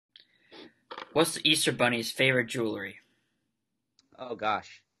What's the Easter Bunny's favorite jewelry? Oh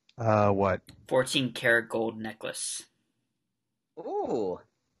gosh. What? 14-karat gold necklace. Ooh,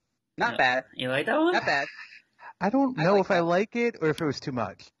 not bad. You like that one? Not bad. I don't know if I like it or if it was too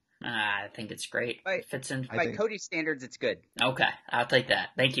much. I think it's great. By, It fits in. by Cody's standards, it's good. Okay, I'll take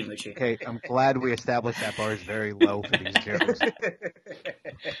that. Thank you, Moochie. Okay, I'm glad we established that bar is very low for these jokes.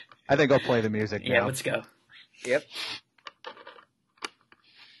 I think I'll play the music now. Yeah, let's go. Yep.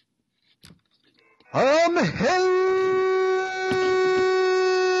 Hello!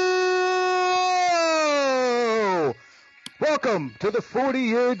 Welcome to the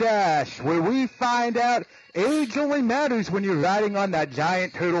 40-year dash, where we find out age only matters when you're riding on that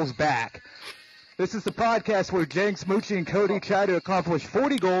giant turtle's back. This is the podcast where Jenks, Moochie, and Cody try to accomplish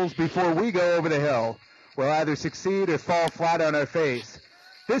 40 goals before we go over the hill. We'll either succeed or fall flat on our face.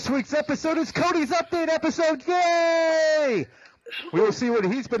 This week's episode is Cody's Update episode. Yay! We will see what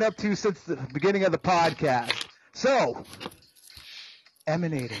he's been up to since the beginning of the podcast. So,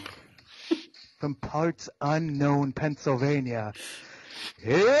 emanating from parts unknown Pennsylvania,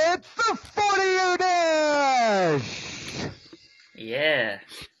 it's the 40-year dash! Yeah.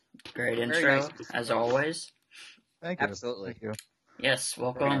 Great intro, nice. as always. Thank you. Absolutely. Thank you. Yes, Very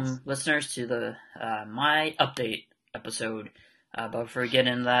welcome, nice. listeners, to the My Update episode. But before we get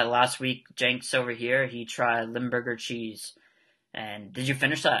into that, last week, Jenks over here, he tried Limburger cheese. And did you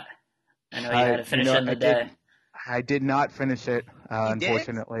finish that? I know you had to finish it in the day. I did not finish it,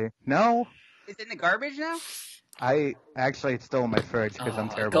 unfortunately. No. Is it in the garbage now? It's still in my fridge because I'm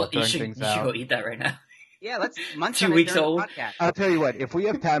terrible at throwing things you should out. go eat that right now. Yeah, let's munch 2 on it weeks during the old. podcast. I'll tell you what, if we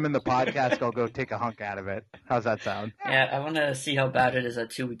have time in the podcast, I'll go take a hunk out of it. How's that sound? Yeah, I want to see how bad it is at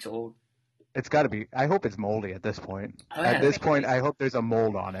 2 weeks old. It's got to be. I hope it's moldy at this point. Oh, yeah. At this point, I hope there's a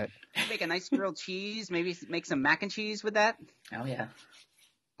mold on it. Make a nice grilled cheese. Maybe make some mac and cheese with that. Oh, yeah.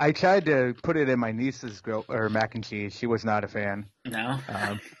 I tried to put it in my niece's mac and cheese. She was not a fan. No?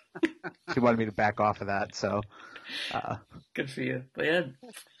 She wanted me to back off of that. So, Good for you. But yeah,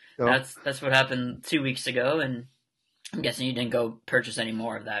 so that's what happened 2 weeks ago, and I'm guessing you didn't go purchase any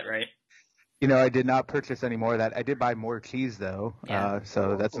more of that, right? I did not purchase any more of that. I did buy more cheese though. Yeah.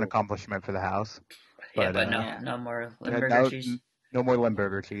 So that's an accomplishment for the house. Yeah, But, but no more Limburger cheese. No more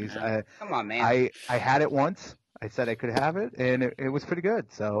Limburger cheese. No. Come on, man. I had it once. I said I could have it, and it was pretty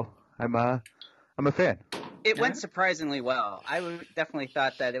good. So I'm a fan. It went surprisingly well. Definitely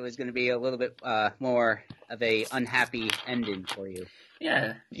thought that it was going to be a little bit more of a unhappy ending for you.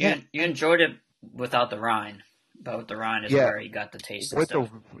 Yeah, you enjoyed it without the rind, but with the rind is where you got the taste and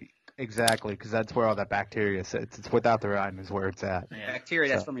stuff. Exactly, because that's where all that bacteria sits. It's without the rind is where it's at. Yeah. Bacteria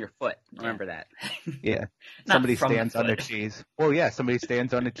that's from your foot. Remember that. Yeah. Not Somebody from the stands on the foot. cheese. Well, yeah, somebody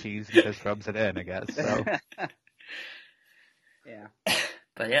stands on the cheese and just rubs it in, I guess. So. Yeah.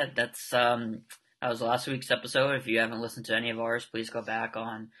 But yeah, that was last week's episode. If you haven't listened to any of ours, please go back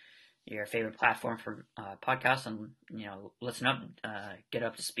on your favorite platform for podcasts and listen up, get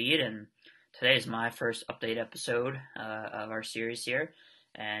up to speed. And today is my first update episode of our series here,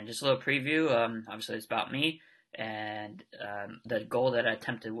 and just a little preview. Obviously, it's about me, and the goal that I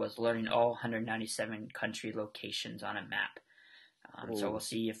attempted was learning all 197 country locations on a map. So we'll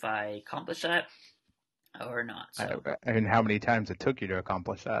see if I accomplish that or not. So. And how many times it took you to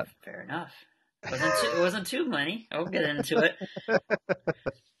accomplish that? Fair enough. It wasn't too many. I'll get into it.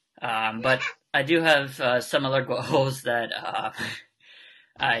 But I do have some other goals that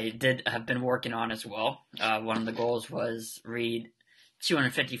I have been working on as well. One of the goals was read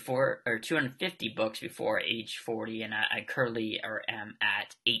 250 books before age 40, and I currently am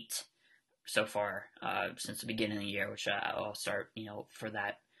at 8 so far since the beginning of the year, which I'll start for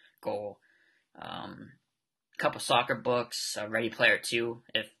that goal. Couple soccer books, Ready Player 2.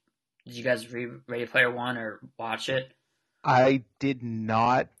 Did you guys read Ready Player 1 or watch it? I did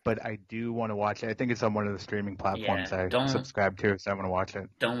not, but I do want to watch it. I think it's on one of the streaming platforms I subscribe to, so I want to watch it.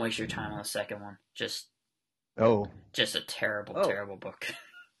 Don't waste your time on the second one. Just a terrible book.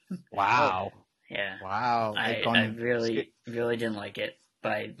 Wow. Yeah. Wow. I really didn't like it.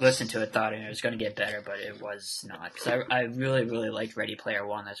 But I listened to it, thought it was going to get better, but it was not. Because I really, really liked Ready Player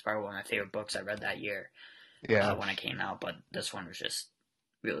 1. That's probably one of my favorite books I read that year. Yeah. When it came out, but this one was just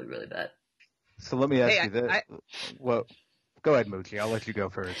really, really bad. So let me ask you this. Well, go ahead, Moochie. I'll let you go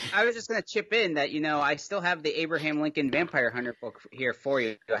first. I was just going to chip in that, I still have the Abraham Lincoln Vampire Hunter book here for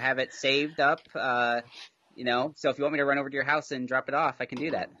you. I have it saved up, so if you want me to run over to your house and drop it off, I can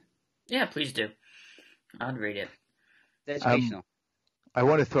do that. Yeah, please do. I'd read it. It's educational. I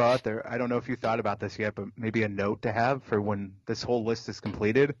want to throw out there, I don't know if you thought about this yet, but maybe a note to have for when this whole list is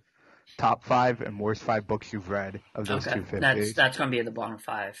completed. top 5 and worst 5 books you've read of those Okay, 250s. that's going to be at the bottom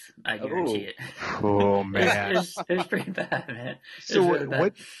 5. I guarantee it. Oh man. It was pretty bad, man. So really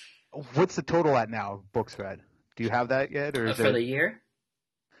bad. what's the total at now? Books read. Do you have that yet, or is For the year?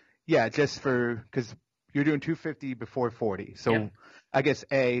 Yeah, just because you're doing 250 before 40. So Yep. I guess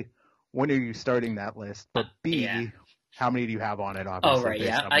A, when are you starting that list? But B, how many do you have on it? Obviously. Oh right,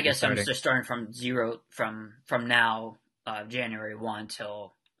 yeah. I guess I'm just starting from zero from now, January 1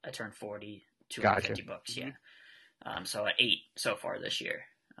 till I turn 40. 250 books, yeah. So at 8 so far this year.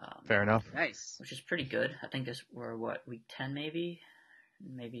 Fair enough. Nice. Uh, Which is pretty good. I think we're week 10 maybe?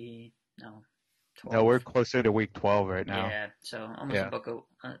 Maybe no. 12. No, we're closer to week 12 right now. Yeah, so almost a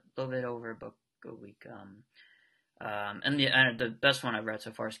little bit over a book a week. And the best one I've read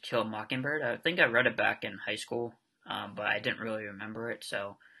so far is Kill a Mockingbird. I think I read it back in high school, but I didn't really remember it,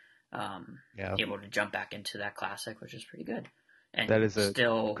 so able to jump back into that classic, which is pretty good. And that is a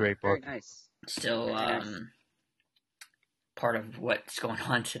still great book. Very nice. Still part of what's going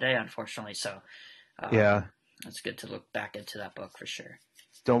on today, unfortunately. So it's good to look back into that book for sure.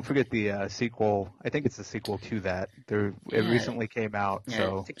 Don't forget the sequel. I think it's the sequel to that. It recently came out. Yeah,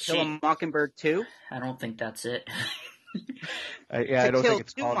 so To Kill a Mockingbird 2? I don't think that's it. I don't think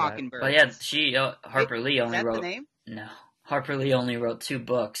it's Two called Mockingbirds. But yeah, Harper Lee only is that wrote. the name? No, Harper Lee only wrote 2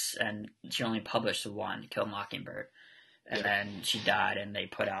 books, and she only published one, Kill Mockingbird, and then she died, and they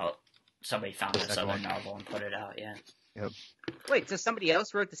put out. Somebody found this other novel and put it out. Yeah. Yep. Wait, so somebody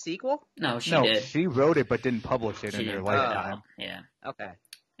else wrote the sequel? No, she did. She wrote it but didn't publish it She in her didn't put it lifetime. out. Yeah. Okay.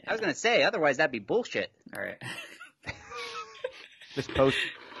 Yeah. I was going to say, otherwise that'd be bullshit. All right. Just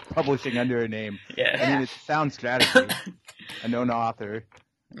publishing under her name. Yeah. I mean, it's sound strategy. A known author,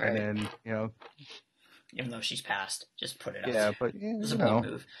 Right. and then Even though she's passed, just put it out. Yeah, but It's a bold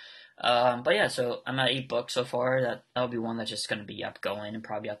move. But yeah, so I'm at 8 books so far. That'll be one that's just going to be upgoing and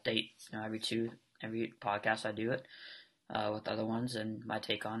probably update every podcast I do it with other ones and my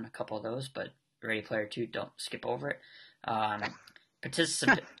take on a couple of those. But Ready Player 2, don't skip over it.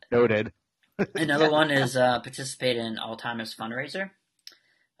 Noted. Another one is participate in Alzheimer's fundraiser.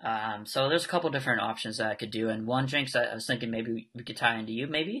 So there's a couple different options that I could do, and one, Jinx, I was thinking maybe we could tie into you,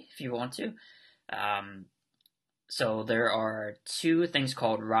 maybe if you want to. So there are 2 things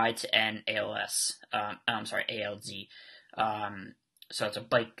called Ride to End ALS. ALZ. So it's a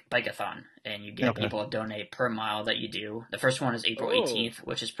bike-a-thon, and you get people to donate per mile that you do. The first one is April 18th,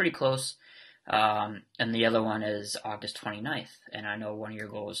 which is pretty close. And the other one is August 29th. And I know one of your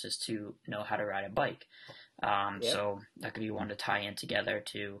goals is to know how to ride a bike. So that could be one to tie in together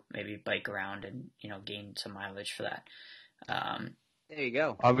to maybe bike around and, gain some mileage for that. There you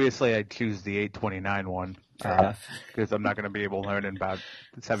go. Obviously, I'd choose the 829 one because I'm not going to be able to learn in about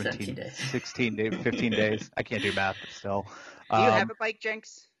 15 days. I can't do math, but still. Do you have a bike,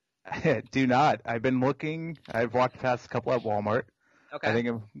 Jenks? I do not. I've been looking. I've walked past a couple at Walmart. Okay. I think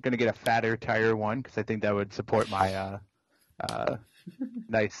I'm going to get a fatter tire one because I think that would support my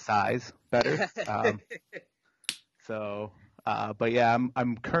nice size better. But yeah,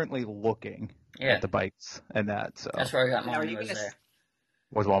 I'm currently looking at the bikes and that. So that's where I got mine.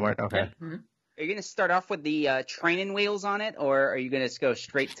 Was Walmart? Okay. Yeah. Mm-hmm. Are you going to start off with the training wheels on it, or are you going to go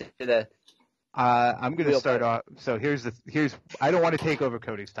straight to the? I'm going to start off. So here's I don't want to take over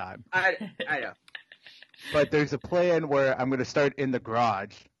Cody's time. I know. But there's a plan where I'm going to start in the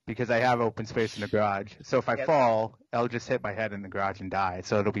garage because I have open space in the garage. So if I fall, I'll just hit my head in the garage and die.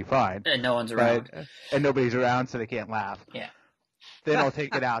 So it'll be fine. And no one's around. And nobody's around, so they can't laugh. Yeah. Then I'll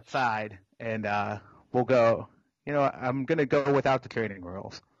take it outside, and we'll go. I'm going to go without the training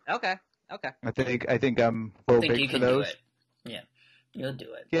wheels. Okay. I think I'm a little big for those. Do it. Yeah. You'll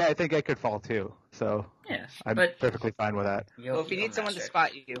do it. Yeah, I think I could fall too. So yeah, I'm perfectly fine with that. Well, if you need someone to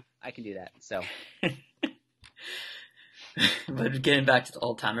spot you, I can do that. So. But getting back to the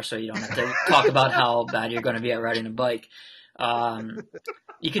old timer, so you don't have to talk about how bad you're going to be at riding a bike.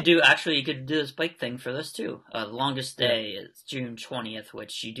 You could do this bike thing for this too. The longest day is June 20th,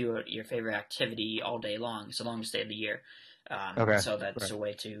 which you do your favorite activity all day long. It's the longest day of the year. So that's a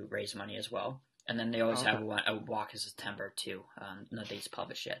way to raise money as well. And then they always have a walk in September too. No dates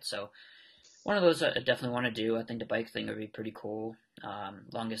published yet. So one of those I definitely want to do. I think the bike thing would be pretty cool.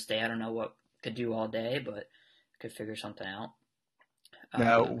 Longest day, I don't know what could do all day, but could figure something out.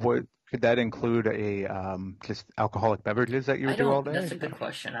 Now, could that include just alcoholic beverages that you would do all day? That's a good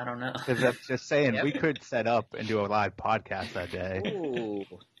question. I don't know. Because I'm just saying, we could set up and do a live podcast that day. Ooh.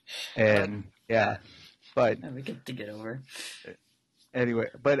 And but we get to get over. Anyway,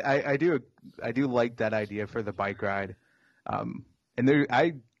 but I do like that idea for the bike ride. And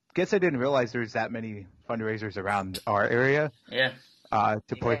I guess I didn't realize there's that many fundraisers around our area. Yeah.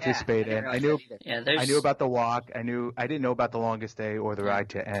 to participate I didn't in. realize that either. Yeah, I knew about the walk. I didn't know about the longest day or the ride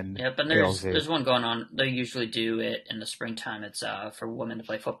to end. Yep, and there's one going on. They usually do it in the springtime. It's for women to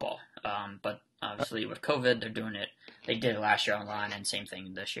play football. But obviously with COVID, they're doing it. They did it last year online, and same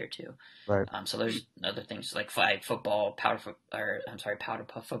thing this year too. Right. So there's other things like flag football, powder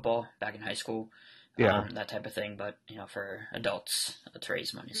puff football back in high school. Yeah. That type of thing. But for adults to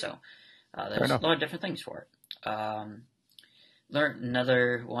raise money. So there's a lot of different things for it. Learn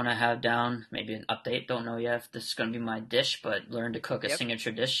another one I have down, maybe an update. Don't know yet if this is going to be my dish, but learn to cook a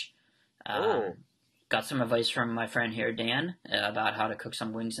signature dish. Got some advice from my friend here, Dan, about how to cook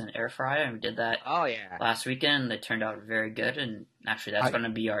some wings in an air fryer, and we did that last weekend. They turned out very good, and actually that's going to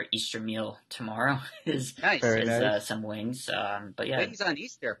be our Easter meal tomorrow is some wings. But yeah. Wings on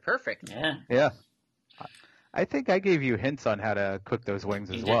Easter, perfect. Yeah. Yeah. I think I gave you hints on how to cook those wings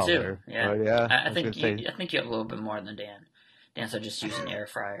as well. Too. There. Yeah. Yeah. I think you have a little bit more than Dan. Dan said just use an air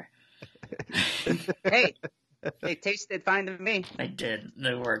fryer. Hey, they tasted fine to me. They did.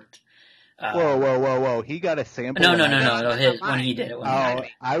 They worked. Whoa. He got a sample. No. When he did it.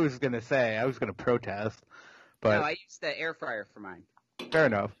 I was going to say, I was going to protest. But no, I used the air fryer for mine. Fair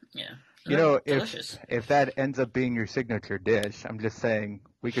enough. Yeah. If that ends up being your signature dish, I'm just saying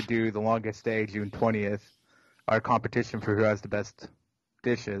we could do the longest day, June 20th, our competition for who has the best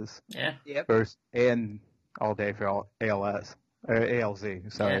dishes. Yeah. Yep. First and all day for all ALS. Or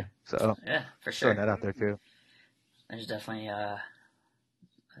ALZ, sorry. Yeah. So yeah, for sure. Throwing that out there too. There's definitely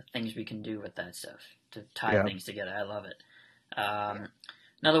things we can do with that stuff to tie things together. I love it.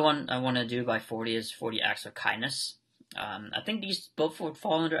 Another one I want to do by 40 is 40 acts of kindness. I think these both would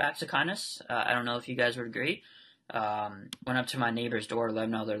fall under acts of kindness. I don't know if you guys would agree. Went up to my neighbor's door to let them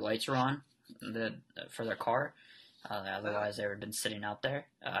know their lights are on for their car. Otherwise, they would have been sitting out there.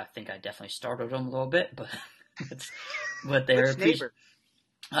 I think I definitely startled them a little bit, but they were neighbor?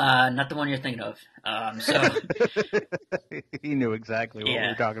 Not the one you're thinking of. So he knew exactly what we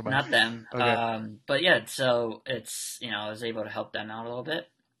were talking about. Not them. Okay. But yeah, so it's I was able to help them out a little bit.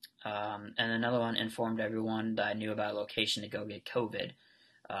 And another one informed everyone that I knew about a location to go get COVID.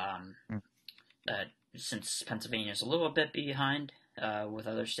 That since Pennsylvania is a little bit behind with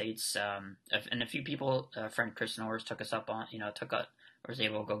other states, and a few people, friend Chris Norris took us up on, was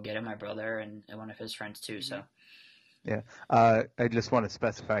able to go get it, my brother and one of his friends too. So. Yeah. I just want to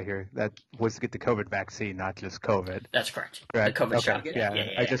specify here that was to get the COVID vaccine, not just COVID. That's correct. Correct. The COVID shot.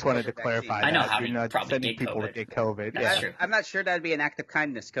 Yeah. I just wanted to clarify I know that. how You're to not probably sending get people COVID. to get COVID. That's true. I'm not sure that'd be an act of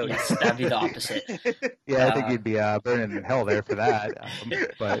kindness, Cody. Yes, that'd be the opposite. Yeah, I think you'd be burning in hell there for that.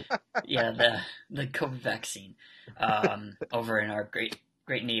 But yeah, the COVID vaccine over in our great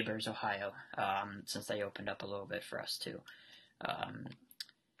neighbors, Ohio, since they opened up a little bit for us too.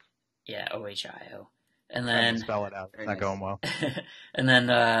 OHIO. And then spell it out. It's not going well. And then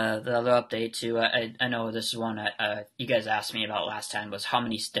the other update too. I know this is one you guys asked me about last time was how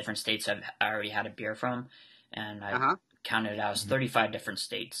many different states I already had a beer from, and I counted it out as 35 different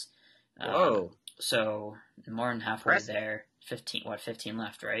states. Whoa! So more than halfway there. 15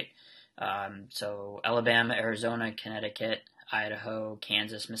 left, right? So Alabama, Arizona, Connecticut, Idaho,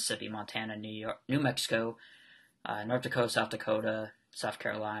 Kansas, Mississippi, Montana, New Mexico, North Dakota, South Dakota, South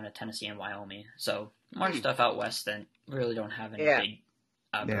Carolina, Tennessee, and Wyoming. So more stuff out west that really don't have any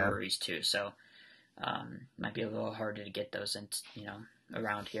big breweries too. So might be a little harder to get those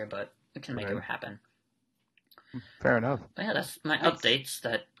around here, but we can make it happen. Fair enough. But yeah, that's my updates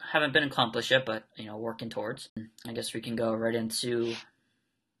that haven't been accomplished yet, but working towards. I guess we can go right into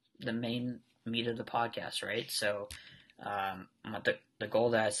the main meat of the podcast, right? So the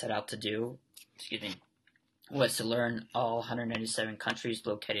goal that I set out to do, was to learn all 197 countries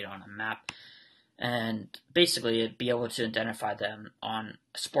located on a map, and basically be able to identify them on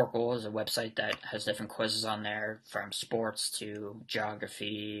Sporkle is a website that has different quizzes on there from sports to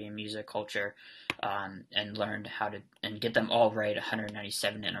geography, music, culture, and learned how to and get them all right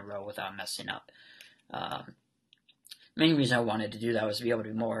 197 in a row without messing up. Main reason I wanted to do that was to be able to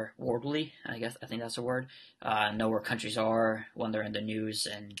be more worldly, I think that's a word, know where countries are when they're in the news,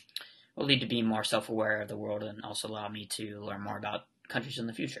 and will lead to being more self-aware of the world and also allow me to learn more about countries in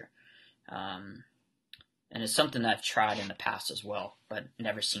the future. And it's something that I've tried in the past as well, but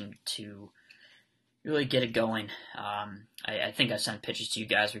never seemed to really get it going. I think I sent pictures to you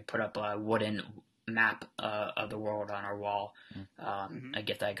guys. We put up a wooden map of the world on our wall. A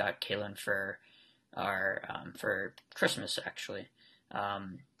gift that I got Kaylin for for Christmas, actually.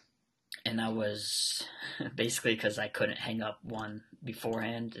 And that was basically because I couldn't hang up one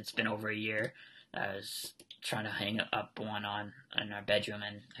beforehand. It's been over a year. I was trying to hang up one in our bedroom,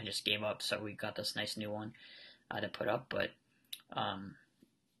 and I just gave up. So we got this nice new one to put up. But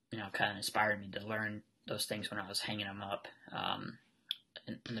kind of inspired me to learn those things when I was hanging them up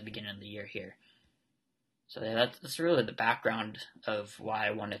in the beginning of the year here. So yeah, that's really the background of why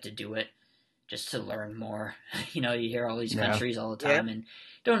I wanted to do it, just to learn more. You hear all these countries all the time and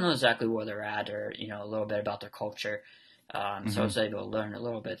don't know exactly where they're at, or a little bit about their culture. So I was able to learn a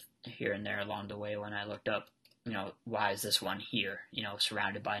little bit here and there along the way when I looked up, why is this one here?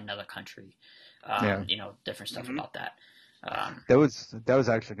 Surrounded by another country. Different stuff about that. That was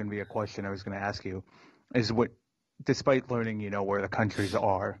actually going to be a question I was going to ask you. Is what, despite learning, where the countries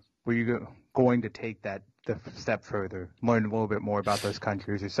are, were you going to take the step further, learn a little bit more about those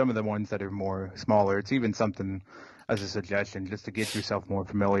countries, or some of the ones that are more smaller? It's even something as a suggestion, just to get yourself more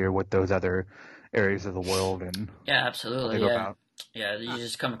familiar with those other areas of the world and absolutely, go about. Yeah, you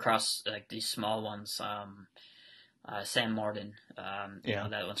just come across like these small ones. San Martin,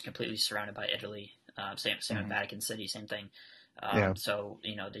 that one's completely surrounded by Italy. Same in Vatican City, same thing. So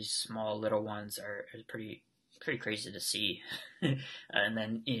these small little ones are pretty crazy to see. And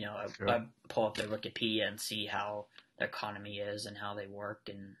then I pull up their Wikipedia and see how their economy is and how they work,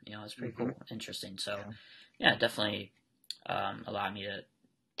 and it's pretty cool, interesting. So definitely allowed me to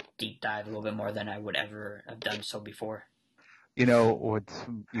deep dive a little bit more than I would ever have done so before. What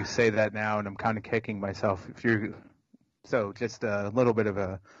you say that now, and I'm kind of kicking myself. So just a little bit of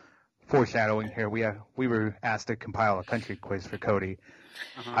a foreshadowing here. We were asked to compile a country quiz for Cody.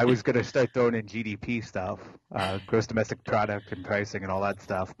 I was going to start throwing in GDP stuff, gross domestic product and pricing and all that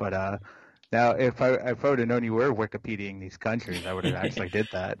stuff. But now, if I would have known you were Wikipediaing these countries, I would have actually did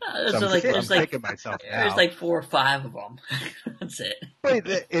that. I'm kicking myself now. There's like 4 or 5 of them. That's it. But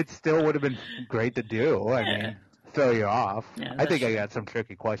it still would have been great to do. I mean, throw you off. I think I got some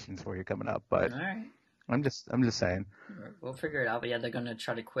tricky questions for you coming up, but. All right. I'm just saying. We'll figure it out. But yeah, they're going to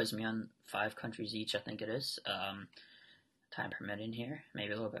try to quiz me on 5 countries each, I think it is. Time permitting here.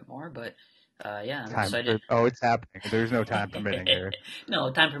 Maybe a little bit more, but I'm excited. It's happening. There's no time permitting here.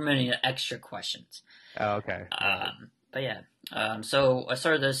 No, time permitting extra questions. Oh, okay. But yeah. So I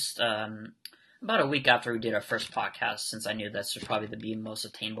started this about a week after we did our first podcast, since I knew this would probably be the most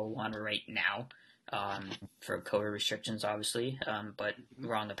attainable one right now for COVID restrictions, obviously. But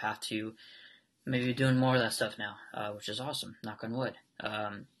we're on the path to maybe doing more of that stuff now, which is awesome. Knock on wood.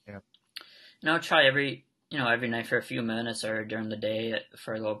 I'll try every night for a few minutes or during the day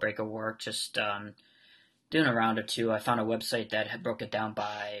for a little break of work, just doing a round or two. I found a website that had broke it down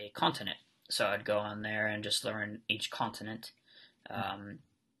by continent. So I'd go on there and just learn each continent. And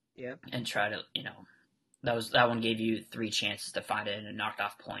try to, that one gave you 3 chances to find it and knocked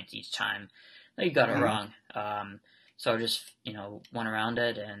off points each time that you got it wrong. So I just, went around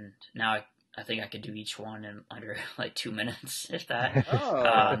it, and now I think I could do each one in under like 2 minutes, if that.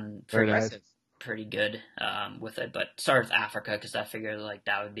 Pretty good with it. But started with Africa because I figured like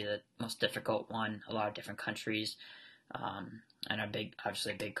that would be the most difficult one. A lot of different countries, and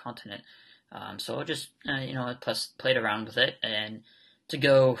obviously a big continent. So I just plus played around with it, and to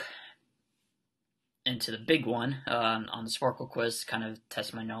go into the big one on the Sporkle quiz, kind of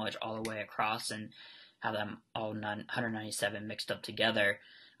test my knowledge all the way across and have them all 197 mixed up together.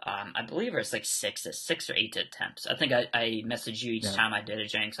 I believe it's like 6 or 8 attempts. I think I messaged you each time I did it,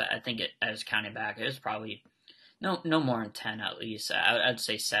 Jenks. I think I was counting back. It was probably no more than 10 at least. I'd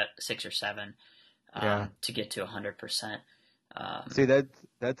say 6 or 7 to get to 100%. See,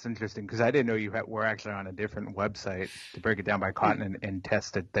 that's interesting, because I didn't know you were actually on a different website to break it down by continent and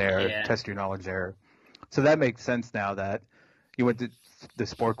test it there, test your knowledge there. So that makes sense now that you went to the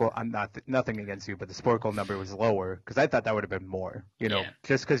Sporkle. I'm nothing against you, but the Sporkle number was lower, because I thought that would have been more.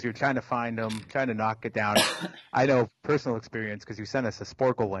 Just because you're trying to find them, trying to knock it down. I know personal experience, because you sent us a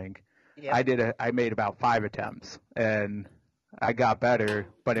Sporkle link. Yep. I made about 5 attempts, and I got better,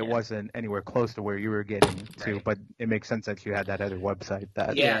 but it wasn't anywhere close to where you were getting to. But it makes sense that you had that other website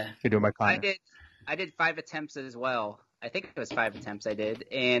that you're doing my content. I did 5 attempts as well. I think it was 5 attempts I did,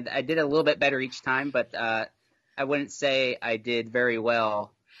 and I did a little bit better each time, but I wouldn't say I did very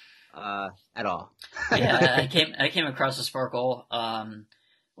well at all. I came across the Sparkle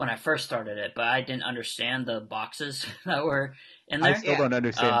when I first started it, but I didn't understand the boxes that were in there. I still don't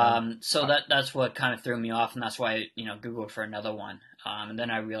understand. So that's what kind of threw me off, and that's why I Googled for another one. And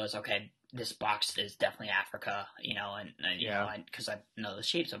then I realized, okay, this box is definitely Africa, because I know the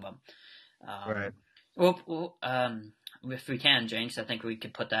shapes of them. Right. Well, if we can, Jenks, I think we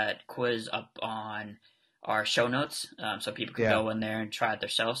could put that quiz up on our show notes, so people can go in there and try it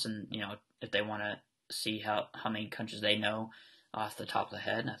themselves, and if they want to see how many countries they know off the top of the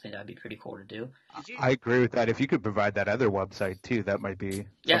head, I think that'd be pretty cool to do. I agree with that. If you could provide that other website too, that might be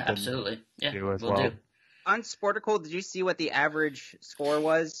absolutely. to do as we'll well. do. on Sporticle, did you see what the average score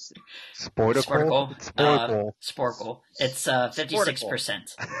was? Sporticle? Sporticle. Sporkle. It's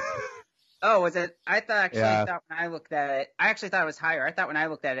 56%. Oh, was it? I thought Yeah. when I looked at it, I actually thought it was higher. I thought when I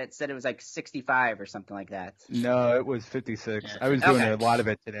looked at it, it said it was like 65 or something like that. No, it was 56. Yeah, I was doing okay. a lot of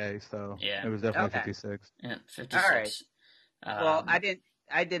it today, so Yeah. it was definitely Okay. 56. Yeah, 56. All right. Well, I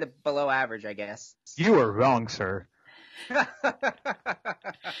did a below average, I guess. You were wrong, sir.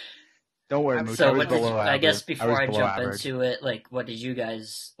 Don't worry, Mooch. So I was what did below you, average. I guess before I below jump average. into it, like what did you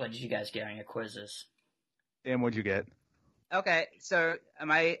guys get on your quizzes? Dan, what'd you get? Okay, so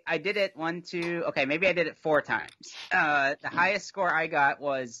I did it maybe I did it 4 times. The highest score I got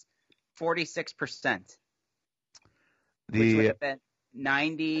was 46%, which would have been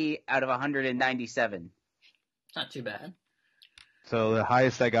 90 out of 197. Not too bad. So the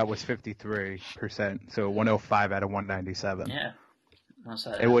highest I got was 53%, so 105 out of 197. Yeah.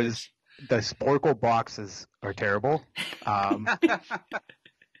 It was the Sporkle boxes are terrible, and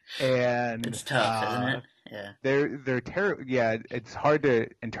it's tough, isn't it? Yeah. They're terrible. Yeah, it's hard to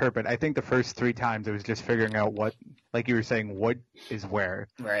interpret. I think the first 3 times it was just figuring out what, like you were saying, what is where.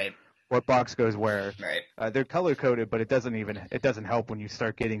 Right. What box goes where. Right. They're color coded, but it doesn't help when you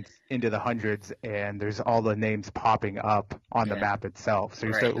start getting into the hundreds and there's all the names popping up on the map itself. So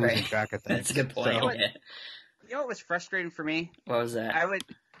you start losing track of things. That's a good point. So, You know what was frustrating for me? What was that?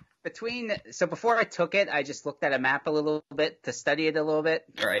 Before I took it, I just looked at a map a little bit to study it a little bit.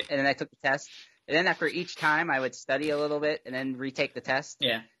 Right. And then I took the test. And then after each time, I would study a little bit and then retake the test.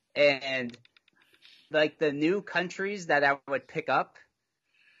 Yeah. And like the new countries that I would pick up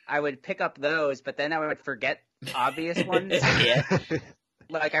those, but then I would forget obvious ones. Yeah.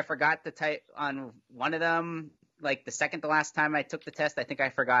 Like I forgot to type on one of them. Like the second to last time I took the test, I think I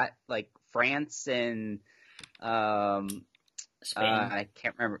forgot like France and Spain. I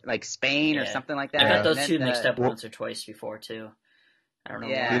can't remember, like Spain or something like that. I got those And two then, mixed up once or twice before too. I don't know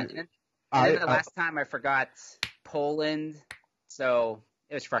Yeah. why. And then the last time I forgot Poland, so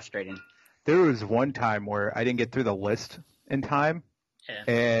it was frustrating. There was one time where I didn't get through the list in time,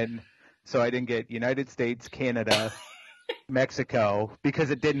 and so I didn't get United States, Canada, Mexico, because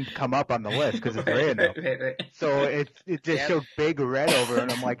it didn't come up on the list because it's random. Right. So it just showed big red over it,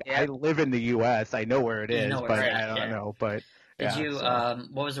 and I'm like, I live in the U.S., I know where it is, but I don't know. But did you?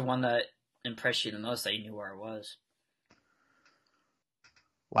 What was the one that impressed you the most that you knew where it was?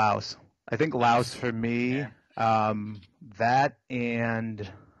 Laos. I think Laos for me. That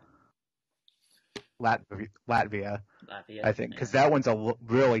and Latvia. I think because that one's a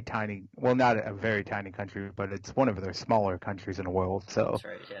really tiny. Well, not a very tiny country, but it's one of the smaller countries in the world. So that's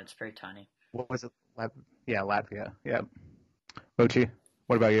right. Yeah, it's very tiny. What was it? Latvia. Yeah. Mochi,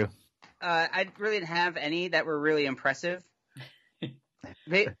 what about you? I really didn't have any that were really impressive.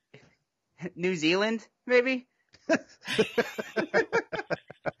 New Zealand, maybe.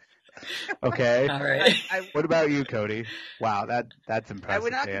 Okay. All right. What about you, Cody? Wow, that's impressive. I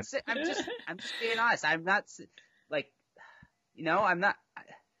would not consider. I'm just being honest. I'm not like, I'm not.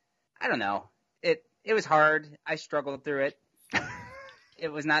 I don't know. It was hard. I struggled through it.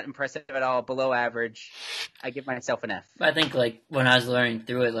 It was not impressive at all. Below average. I give myself an F. I think like when I was learning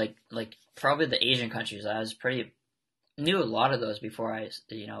through it, like probably the Asian countries, I was knew a lot of those before I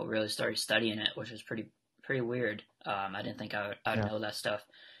really started studying it, which was pretty weird. I didn't think I would know that stuff.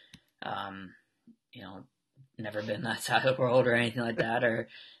 Never been that side of the world or anything like that, or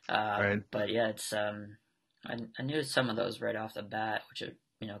but yeah, it's I knew some of those right off the bat, which are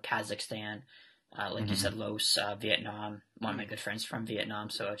Kazakhstan, like you said, Laos, Vietnam. One of my good friends from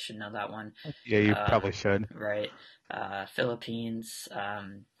Vietnam, so I should know that one. Yeah, you probably should. Right, Philippines,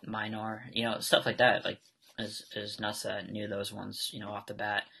 Minor, stuff like that. Like is nuts that I knew those ones, off the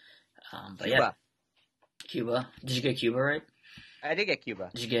bat. But Cuba. Cuba. Did you get Cuba right? I did get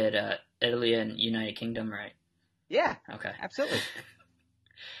Cuba. Did you get Italy and United Kingdom right? Yeah. Okay. Absolutely.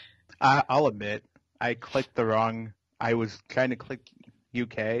 I'll admit, I clicked the wrong. I was trying to click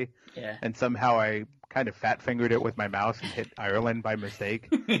UK, and somehow I kind of fat fingered it with my mouse and hit Ireland by mistake.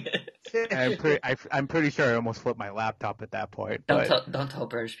 And I'm pretty sure I almost flipped my laptop at that point. Don't tell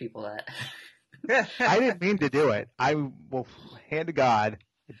British people that. I didn't mean to do it. I will hand to God,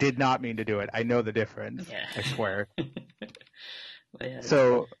 did not mean to do it. I know the difference. Yeah. I swear. Yeah,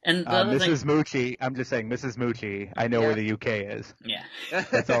 so, and Mrs. Moochie, I'm just saying, Mrs. Moochie, I know where the UK is. Yeah.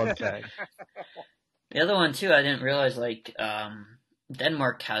 That's all I'm saying. The other one, too, I didn't realize, like,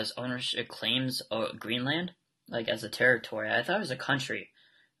 Denmark has ownership claims of Greenland, like, as a territory. I thought it was a country.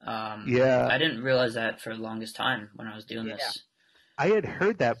 I didn't realize that for the longest time when I was doing this. I had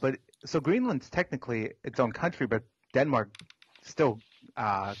heard that, but so Greenland's technically its own country, but Denmark still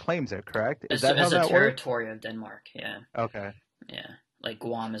claims it, correct? Is It's, that how it's a that works? territory of Denmark. Yeah, Okay. yeah. Like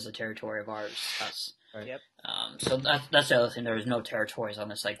Guam is a territory of ours. Us. Right. Yep. So that's the other thing. There was no territories on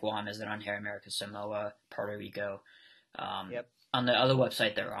this. Like Guam isn't on here. America Samoa, Puerto Rico. Yep. On the other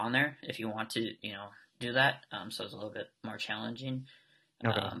website, they're on there if you want to, do that. So it's a little bit more challenging.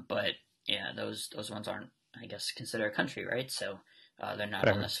 Okay. But yeah, those ones aren't, I guess, considered a country, right? So they're not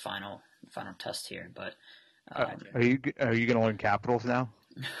Fair. on this final test here. But Are you going to learn capitals now?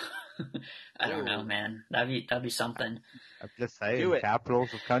 I don't know, Ooh. man. That'd be something. I'm just saying, Do it.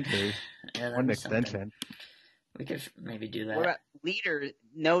 capitals of countries. Yeah, that'd What an be something. extension. We could maybe do that. What about leader?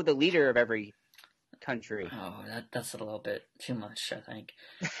 Know the leader of every country. Oh, that's a little bit too much, I think.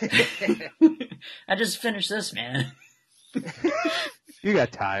 I just finished this, man. You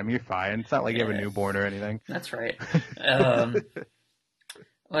got time. You're fine. It's not like you have a Yeah. newborn or anything. That's right.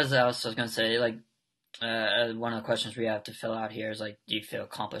 What else I was going to say? Like, one of the questions we have to fill out here is like, do you feel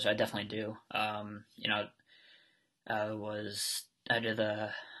accomplished? I definitely do. I did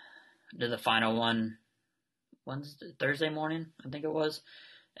the final one Thursday morning, I think it was,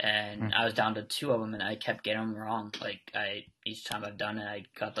 and I was down to 2 of them, and I kept getting them wrong. Like each time I've done it, I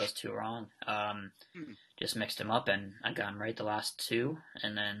got those 2 wrong. Just mixed them up, and I got them right the last 2,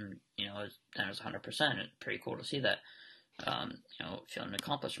 and then it was 100%. It's pretty cool to see that. Feeling an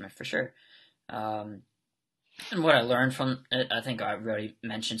accomplishment for sure. And what I learned from it, I think I already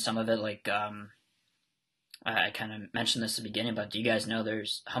mentioned some of it. Like I kind of mentioned this at the beginning, but do you guys know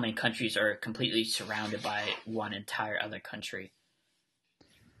how many countries are completely surrounded by one entire other country?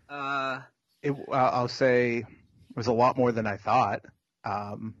 I'll say it was a lot more than I thought.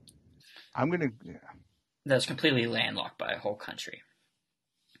 I'm gonna. That's completely landlocked by a whole country.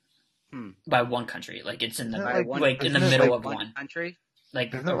 By one country, like it's in the in the middle of one country.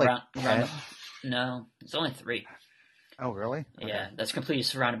 Like Isn't it around. like No, it's only 3. Oh, really? Yeah, that's completely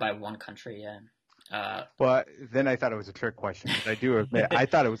surrounded by one country. Yeah. Well, then I thought it was a trick question. But I do admit, I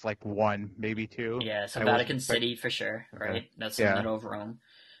thought it was like 1, maybe 2. Yeah, so I Vatican wasn't City for sure, right? Okay. That's in the middle of Rome.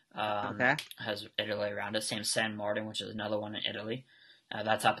 Okay. Has Italy around it. Same San Martin, which is another one in Italy.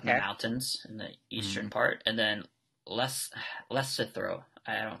 That's up in the mountains in the eastern part, and then Lesotho.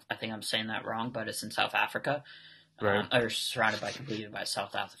 I think I'm saying that wrong, but it's in South Africa. Right. Or surrounded completely by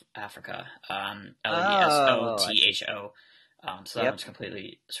South Africa. Lesotho. So that one's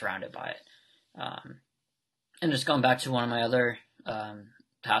completely surrounded by it. And just going back to one of my other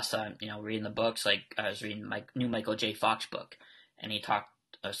past time, reading the books. Like I was reading my new Michael J. Fox book, and I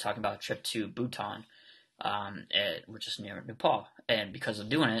was talking about a trip to Bhutan, which is near Nepal. And because of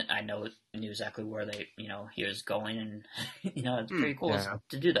doing it, I knew exactly where he was going, and it's pretty cool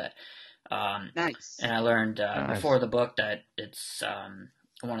to do that. Nice. And I learned before the book that it's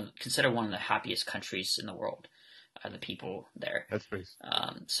considered one of the happiest countries in the world. The people there. That's pretty.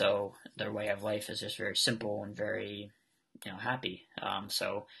 So their way of life is just very simple and very, happy.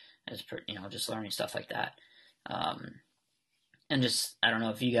 So it's just learning stuff like that. And just I don't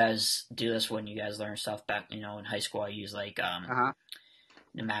know if you guys do this when you guys learn stuff back. In high school, I use like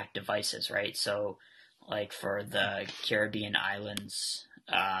pneumatic devices, right? So like for the Caribbean islands,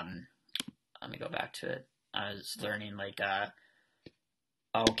 let me go back to it. I was learning like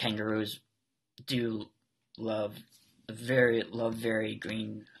all kangaroos do love very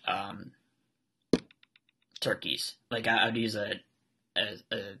green turkeys. Like I'd use a I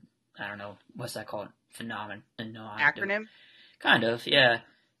don't know what's that called, phenomenon, acronym, kind of, yeah.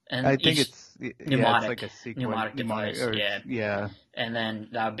 And I think it's pneumatic, like a sequence, pneumatic device, yeah. And then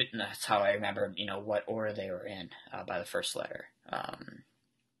that's how I remember what order they were in by the first letter.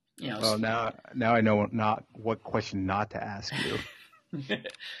 Well, now I know not what question not to ask you.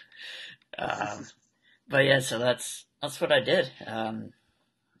 But yeah, so that's what I did.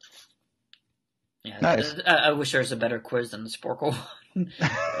 Nice. I wish there was a better quiz than the Sporkle one.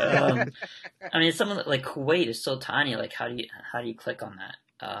 I mean, some of like Kuwait is so tiny. Like, how do you click on that?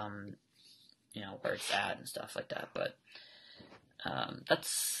 Where it's at and stuff like that. But that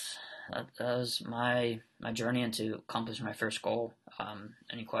was my journey into accomplishing my first goal.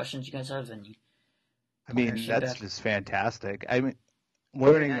 Any questions you guys have? I mean, that's just fantastic. I mean,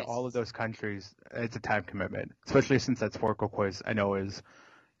 learning nice. all of those countries, it's a time commitment, especially since that Sporkle quiz I know is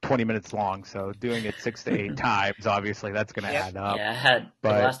 20 minutes long. So doing it 6 to 8 times, obviously, that's going to add up. Yeah, the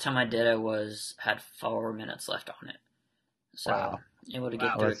last time I did it had 4 minutes left on it. So able to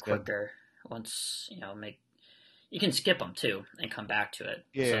get through it quicker. Good. Once, you can skip them too and come back to it.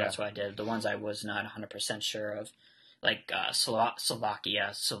 Yeah. So that's what I did. The ones I was not 100% sure of, like Slovakia,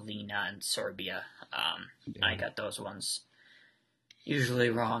 Slovenia, and Serbia. I got those ones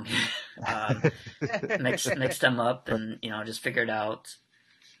usually wrong. Mixed them up, and just figured out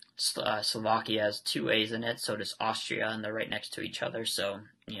Slovakia has two A's in it, so does Austria, and they're right next to each other. So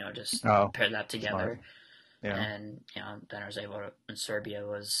just pair that together, yeah. And then I was able to. And Serbia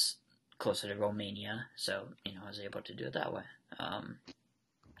was closer to Romania, so I was able to do it that way.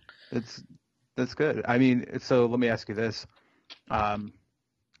 That's good. I mean, so let me ask you this: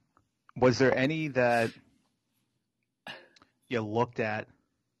 was there any that you looked at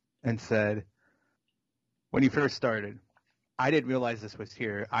and said, when you first started, I didn't realize this was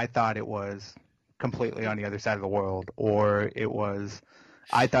here. I thought it was completely on the other side of the world, or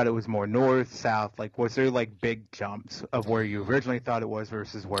I thought it was more north, south. Like, was there like big jumps of where you originally thought it was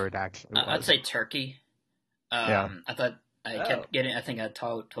versus where it actually was? I'd say Turkey. Yeah. I thought I kept getting. I think I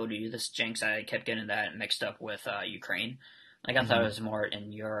told you this, Jinx. I kept getting that mixed up with Ukraine. Like I thought it was more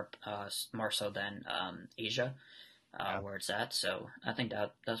in Europe, more so than Asia, where it's at. So I think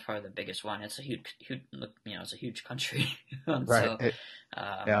that's probably the biggest one. It's a huge, it's a huge country. Right. So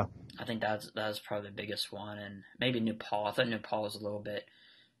I think that's probably the biggest one, and maybe Nepal. I thought Nepal was a little bit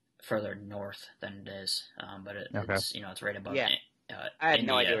further north than it is, but it's it's right above. Yeah. I had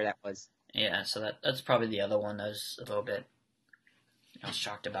India. no idea where that was. Yeah, so that's probably the other one that was a little bit. I was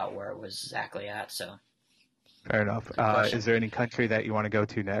shocked about where it was exactly at. So fair enough. Is there any country that you want to go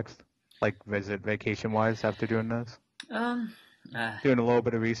to next, like visit vacation wise after doing this? Doing a little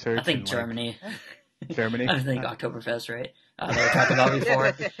bit of research. I think Germany. Germany. I think Oktoberfest, right? That we talked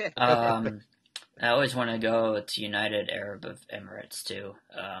about before. I always want to go to United Arab Emirates too.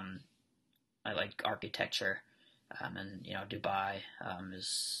 I like architecture, and Dubai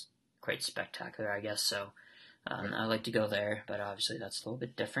is quite spectacular, I guess. So I like to go there, but obviously that's a little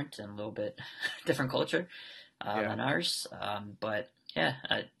bit different and a little bit different culture than ours. But yeah,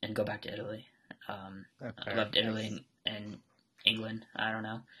 and go back to Italy. I loved Italy and England. I don't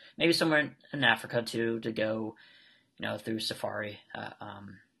know, maybe somewhere in Africa too to go, through safari.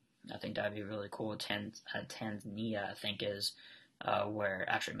 I think that'd be really cool. Tanzania, I think, is where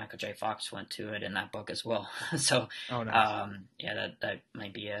actually Michael J. Fox went to it in that book as well. So, nice. Yeah, that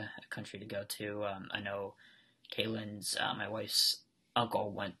might be a country to go to. I know Kaylin's, my wife's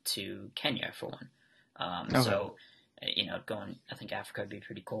uncle went to Kenya for one. So, going, I think Africa would be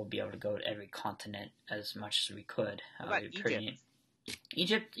pretty cool. Be able to go to every continent as much as we could. What about Egypt?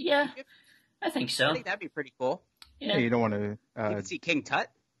 Egypt, yeah, Egypt? I think so. I think that'd be pretty cool. Yeah, you don't want to. You can see King Tut.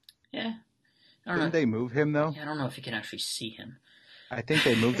 Yeah. Didn't they move him though? Yeah, I don't know if you can actually see him. I think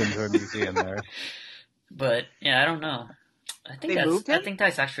they moved him to a museum there. But yeah, I don't know. I think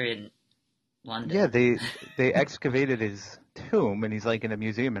that's actually in London. Yeah, they excavated his tomb, and he's like in a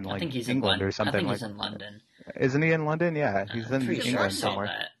museum in like England or something. I think he's in London. Isn't he in London? Yeah, he's in England somewhere.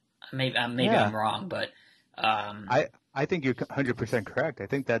 That. Maybe I'm wrong, but I think you're 100% correct. I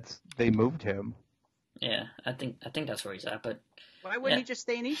think they moved him. Yeah, I think that's where he's at. But why wouldn't he just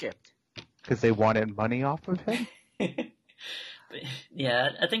stay in Egypt? Because they wanted money off of him. Yeah,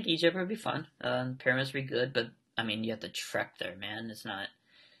 I think Egypt would be fun. Pyramids would be good, but I mean, you have to trek there, man. It's not.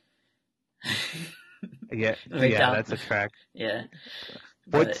 Yeah, that's a trek. Yeah.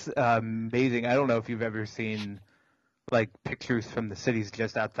 What's amazing? I don't know if you've ever seen like pictures from the cities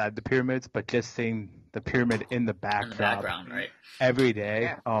just outside the pyramids, but just seeing the pyramid in the background, right? Every day.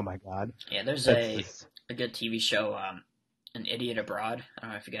 Yeah. Oh my God. Yeah, there's a good TV show, An Idiot Abroad. I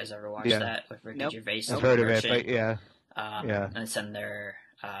don't know if you guys ever watched that with Ricky Gervais. I've heard of it, but yeah. And send their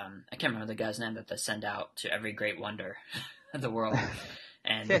I can't remember the guy's name that they send out to every great wonder of the world.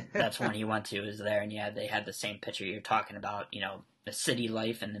 And that's one he went to, is there, and they had the same picture you're talking about, the city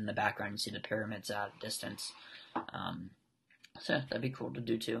life, and in the background you see the pyramids out of distance. So that'd be cool to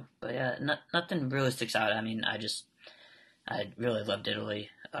do too. But yeah, nothing really sticks out. I mean, I really loved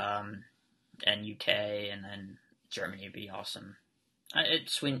Italy, and UK, and then Germany would be awesome.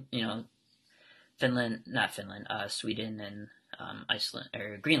 Sweden, Sweden and Iceland,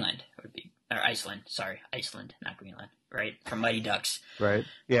 or Greenland would be, or Iceland, Iceland, not Greenland, right? From Mighty Ducks. Right,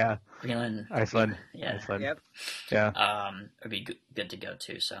 yeah. Greenland. Iceland. Yeah. Iceland. Yep. Yeah. Would be good to go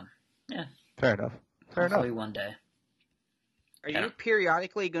to, so, yeah. Fair enough. Hopefully one day. Are you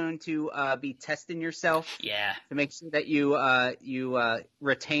periodically going to be testing yourself? Yeah. To make sure that you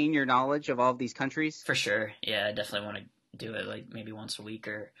retain your knowledge of all of these countries? For sure. Yeah, I definitely want to do it like maybe once a week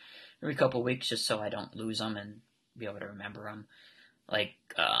or every couple of weeks, just so I don't lose them and be able to remember them. Like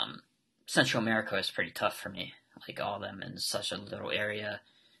Central America is pretty tough for me. Like all of them in such a little area,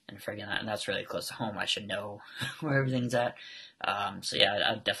 and friggin' that, and that's really close to home. I should know where everything's at. So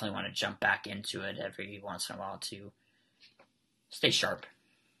yeah, I definitely want to jump back into it every once in a while to stay sharp.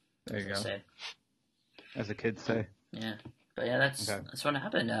 There you go. Say. As the kids say. Yeah. But yeah, that's what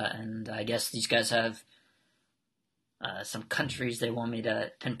happened. And I guess these guys have some countries they want me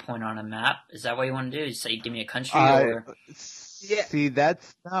to pinpoint on a map. Is that what you want to do? You say, give me a country, or? Yeah. See,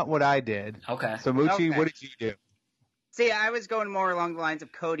 that's not what I did. Okay. So, Moochie, what did you do? See, I was going more along the lines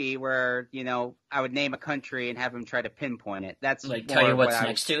of Cody, where I would name a country and have him try to pinpoint it. That's like tell you what's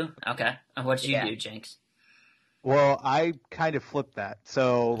next to. Okay. And what did you do, Jinx? Well, I kind of flipped that.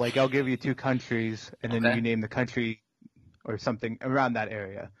 So, like, I'll give you two countries, and then you name the country or something around that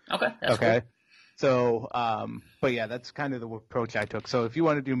area. Okay. That's okay. Cool. So, but yeah, that's kind of the approach I took. So, if you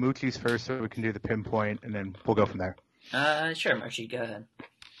want to do Moochie's first, so we can do the pinpoint, and then we'll go from there. Sure, Moochie, go ahead.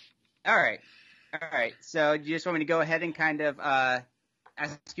 All right. So, do you just want me to go ahead and kind of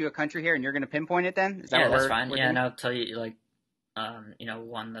ask you a country here, and you're going to pinpoint it then? Is that that's fine. Yeah, and I'll tell you, like,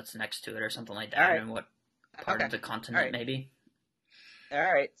 one that's next to it or something like that, and what part of the continent maybe. All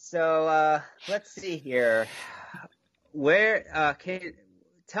right. So, let's see here. Where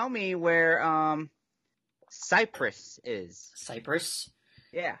tell me where Cyprus is? Cyprus?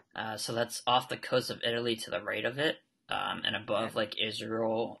 Yeah. So that's off the coast of Italy to the right of it. And above, like,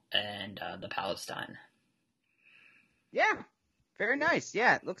 Israel and the Palestine. Yeah, very nice.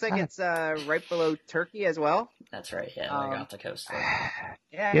 Yeah, it looks like it's right below Turkey as well. That's right, yeah, right off the coast there.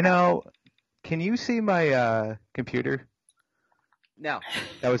 Yeah. Can you see my computer? No.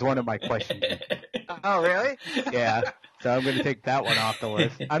 That was one of my questions. Oh, really? Yeah, so I'm going to take that one off the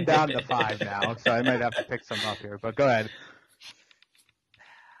list. I'm down to 5 now, so I might have to pick some up here, but go ahead.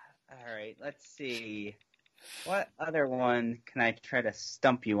 All right, let's see. What other one can I try to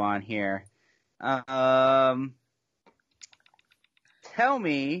stump you on here? Tell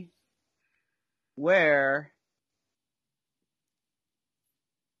me where.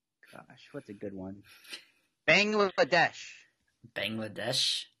 Gosh, what's a good one? Bangladesh.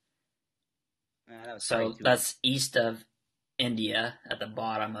 Bangladesh. So that's east of India at the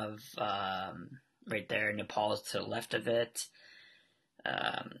bottom of right there. Nepal is to the left of it.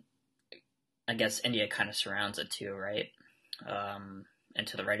 I guess India kind of surrounds it too, right? And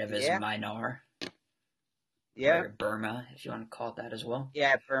to the right of it is Myanmar. Yeah. Or Burma, if you want to call it that as well.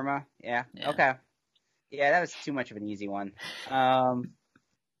 Yeah, Burma. Yeah. Okay. Yeah, that was too much of an easy one. All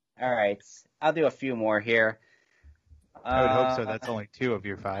right. I'll do a few more here. I would hope so. That's only 2 of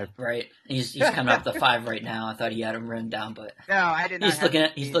your 5. Right. He's coming up to 5 right now. I thought he had them written down, but no, I did not.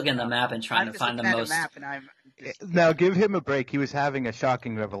 He's looking at the map and trying to find the most. Map and I'm just... Now give him a break. He was having a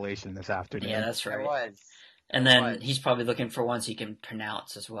shocking revelation this afternoon. Yeah, that's right. It was. And then he's probably looking for ones he can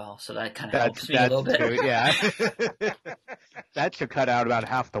pronounce as well, so that kind of helps me a little bit. True, yeah. That should cut out about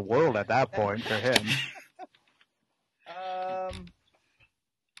half the world at that point for him.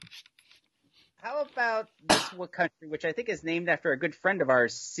 How about this country, which I think is named after a good friend of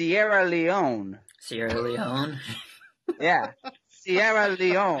ours, Sierra Leone? Sierra Leone? Yeah. Sierra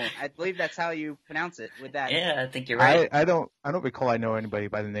Leone. I believe that's how you pronounce it with that. Yeah, I think you're right. I don't recall I know anybody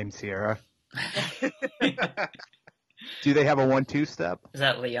by the name Sierra. Do they have a 1-2 step? Is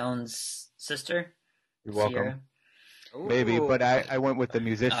that Leone's sister? You're welcome. Maybe, but I went with the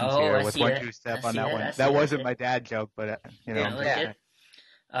musicians here with 1-2 step on that one. That wasn't my dad joke, but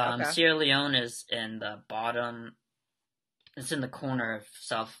Sierra Leone is in the bottom. It's in the corner of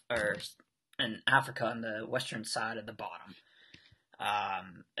in Africa on the western side of the bottom.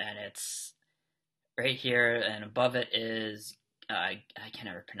 And it's right here, and above it is I can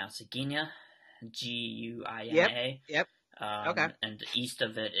never pronounce it. Guinea, Guiana. Yep. Okay. And east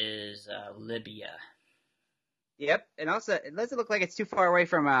of it is Libya. Yep. And also, it doesn't look like it's too far away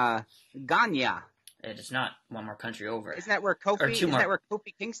from Ghana. It is not. One more country over. Isn't that where Kofi? Is that where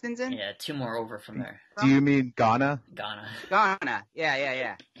Kofi Kingston's in? Yeah, 2 more over from there. Do you mean Ghana? Ghana.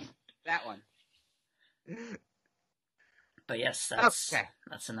 Yeah. That one. But yes, that's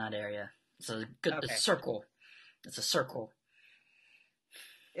in that area. It's a good circle. It's a circle.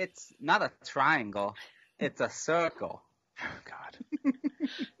 It's not a triangle. It's a circle. Oh, God.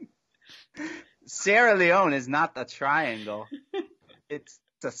 Sierra Leone is not a triangle. It's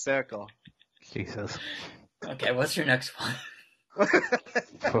a circle. Jesus. Okay, what's your next one?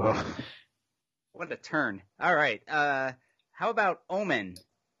 What a turn. All right. How about Oman?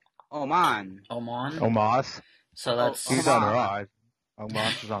 Oman? Omas. So that's... He's on Raw.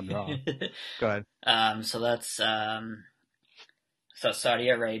 Omas is on Raw. Go ahead. So that's... So Saudi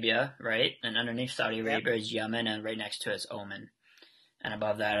Arabia, right? And underneath Saudi Arabia is Yemen, and right next to it is Oman. And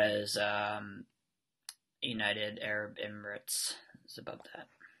above that is United Arab Emirates. It's above that.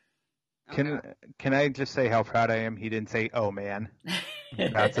 Can I just say how proud I am? He didn't say, "Oh man."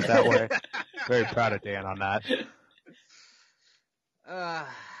 That's it that way. Very proud of Dan on that.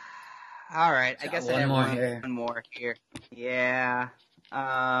 All right. I guess I have here. one more here. Yeah.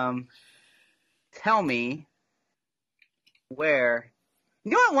 Tell me where.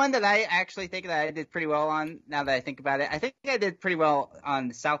 You know what one that I actually think that I did pretty well on, now that I think about it? I think I did pretty well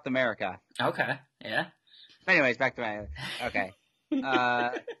on South America. Okay. Yeah. Anyways, back to my. Okay.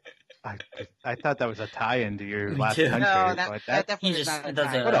 I thought that was a tie-in to your Me last too. country, No, but that that's definitely He was just not a does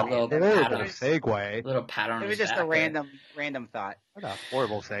tie. a what a little pat horrible on, segue. little pat on It his was just back a random thought. What a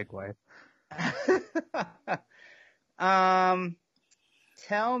horrible segue.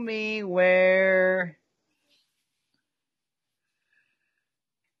 Tell me where.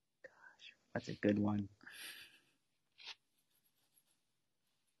 Gosh, that's a good one.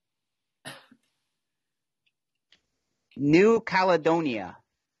 New Caledonia.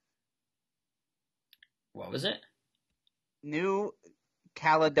 What was it? New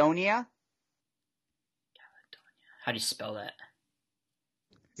Caledonia. How do you spell that?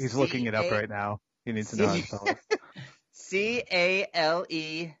 He's looking it up right now. He needs to know how to spell it.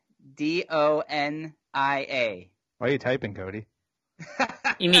 Caledonia. Why are you typing, Cody?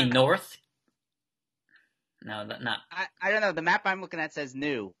 You mean north? No, not. I don't know. The map I'm looking at says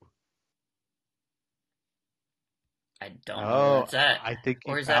new. I don't know where it's at. I think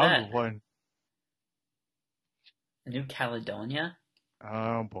you Where's that found at? one. New Caledonia?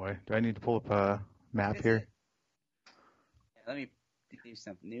 Oh boy, do I need to pull up a map here? Yeah, let me do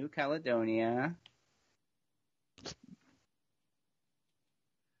something. New Caledonia.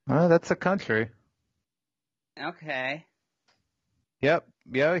 Oh, that's a country. Okay. Yep,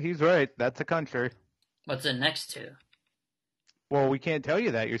 yeah, he's right. That's a country. What's it next to? Well, we can't tell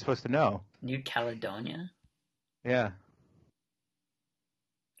you that. You're supposed to know. New Caledonia? Yeah.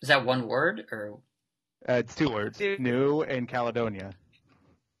 Is that one word or? It's two words. New and Caledonia.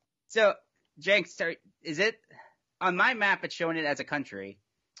 So, Jenks, is it on my map? It's showing it as a country.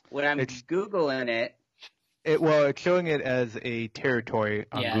 When I'm Googling it, it's showing it as a territory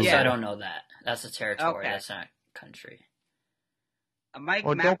on Google. Yeah, I don't know that. That's a territory. Okay. That's not a country.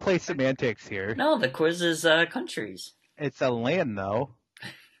 Don't play semantics here. No, the quiz is countries. It's a land, though.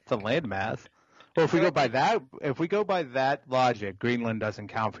 It's a land mass. Well, if we go by that logic, Greenland doesn't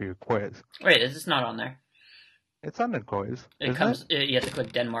count for your quiz. Wait, it's not on there. It's on the quiz. You have to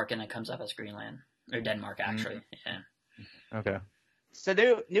click Denmark and it comes up as Greenland. Or Denmark, actually. Yeah. Okay.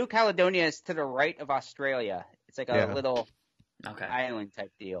 So New Caledonia is to the right of Australia. It's like a little island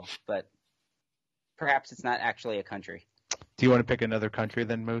type deal, but perhaps it's not actually a country. Do you want to pick another country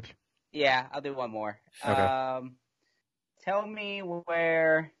then, Mooch? Yeah, I'll do one more. Okay. Tell me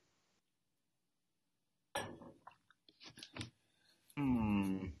where.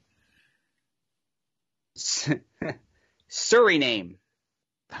 Suriname.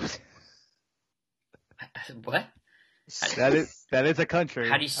 What? That is a country.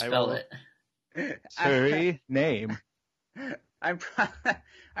 How do you spell it? Suriname. I'm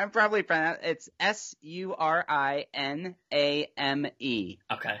probably pronouncing it's Suriname.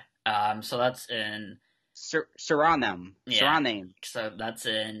 Okay. So that's in Suriname. Yeah. Suriname. So that's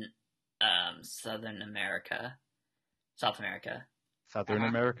in South America. Southern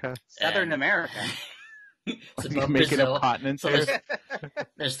America. Southern America. It's You're above making Brazil. up continents So there?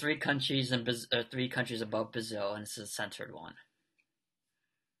 there's three countries three countries above Brazil, and it's the centered one.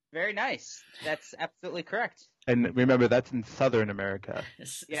 Very nice. That's absolutely correct. And remember, that's in Southern America.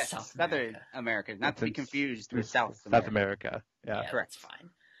 It's Yes, South Southern America. Not to be confused with South South America. America. Yeah. Correct. That's fine.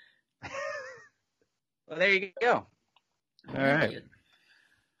 Well, there you go. All right. Good.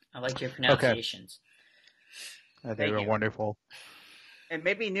 I like your pronunciations. They were wonderful. And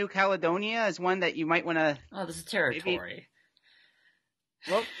maybe New Caledonia is one that you might want to. Oh, this is territory.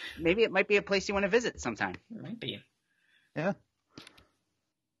 Maybe it might be a place you want to visit sometime. It might be. Yeah.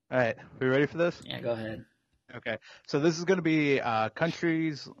 All right. We ready for this? Yeah, go ahead. Okay. So this is going to be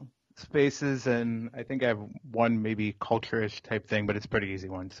countries, spaces, and I think I have one maybe culture-ish type thing, but it's a pretty easy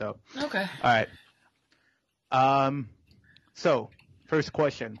one. So. Okay. All right. So first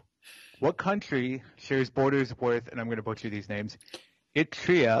question: what country shares borders with? And I'm going to butcher these names: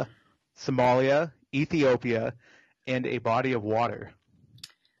 Eritrea, Somalia, Ethiopia, and a body of water.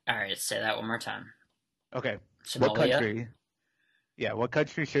 All right, say that one more time. Okay. Somalia? What country? Yeah, what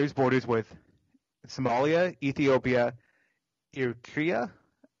country shares borders with Somalia, Ethiopia, Eritrea?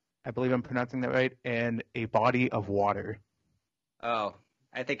 I believe I'm pronouncing that right, and a body of water. Oh,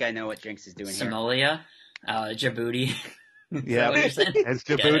 I think I know what Jinx is doing here. Somalia, Djibouti. Yeah, it's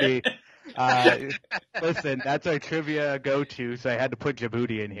Djibouti. Listen, that's our trivia go-to, so I had to put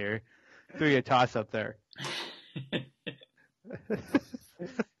Djibouti in here. Threw you a toss-up there.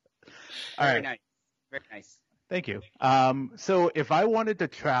 All right. Nice. Very nice. Thank you. So if I wanted to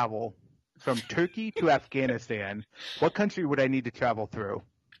travel from Turkey to Afghanistan, what country would I need to travel through?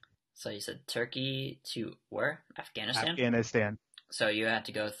 So you said Turkey to where? Afghanistan? Afghanistan. So you had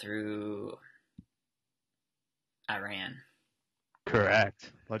to go through Iran.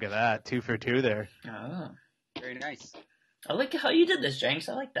 Correct. Look at that. 2 for 2 there. Oh. Very nice. I like how you did this, Jenks.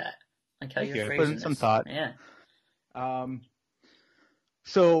 I like that. I like how Thank you're you. phrasing Put in this. some thought. Yeah.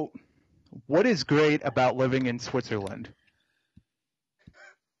 So, what is great about living in Switzerland?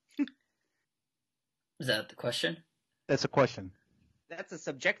 Is that the question? That's a question. That's a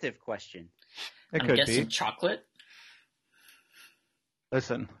subjective question. It I'm could guessing be. chocolate.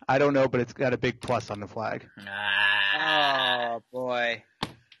 Listen, I don't know, but it's got a big plus on the flag. Ah. Oh boy,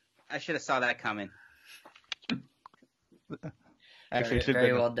 I should have saw that coming. Actually, it should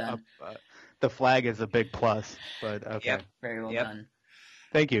very be well done. the flag is a big plus, but okay. Yep. Very well Yep. done.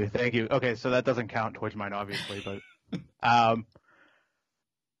 Thank you. Okay, so that doesn't count towards mine, obviously, but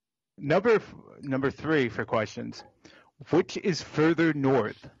number 3 for questions. Which is further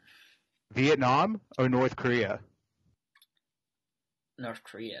north, Vietnam or North Korea? North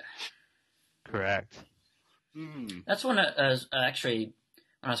Korea. Correct. That's when I was actually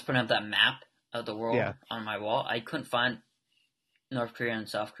when I was putting up that map of the world on my wall. I couldn't find North Korea and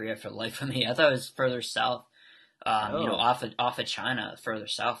South Korea for the life of me. I thought it was further south. Off of China, further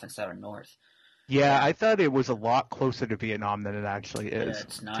south instead of north. Yeah, I thought it was a lot closer to Vietnam than it actually is, Yeah,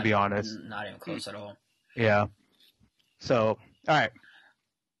 it's not, to be honest. Not even close at all. Yeah. So, all right.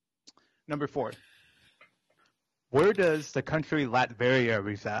 Number 4. Where does the country Latveria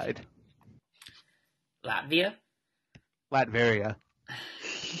reside? Latvia? Latveria.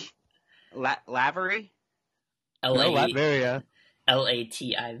 Lavery? No, Latveria.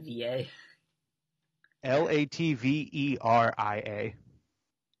 Lativa. Latveria.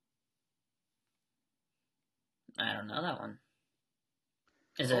 I don't know that one.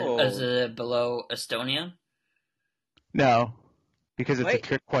 Is it below Estonia? No, because it's a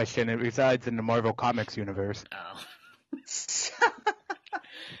trick question. It resides in the Marvel Comics universe. Oh.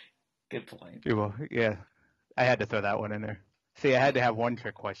 Good point. Yeah, I had to throw that one in there. See, I had to have one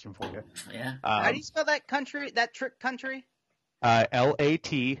trick question for you. Yeah. How do you spell that country? That trick country?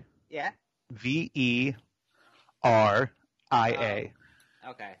 Latveria. Yeah.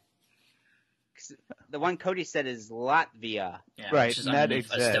 Okay. The one Cody said is Latvia. Yeah, right, which is and that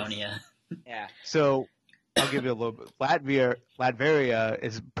underneath exists. Estonia. Yeah. So I'll give you a little bit. Latveria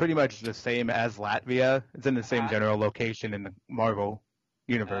is pretty much the same as Latvia. It's in the same general location in the Marvel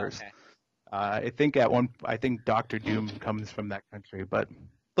universe. Okay. I think Doctor Doom comes from that country, but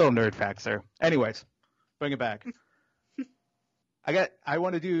little nerd facts there. Anyways, bring it back. I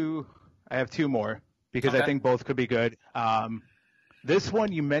have 2 more because I think both could be good. This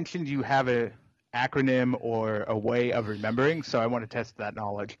one you mentioned you have a acronym or a way of remembering, so I want to test that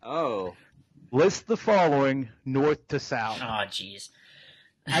knowledge. Oh. List the following north to south. Oh, jeez.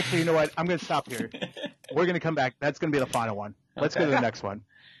 Actually, you know what? I'm going to stop here. We're going to come back. That's going to be the final one. Let's go to the next one.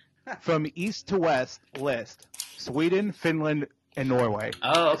 From east to west, list Sweden, Finland, and Norway.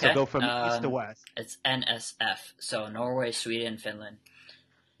 Oh, okay. So go from east to west. It's NSF. So Norway, Sweden, Finland.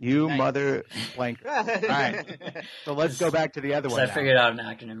 You mother blank. All right. So let's go back to the other one. I figured out an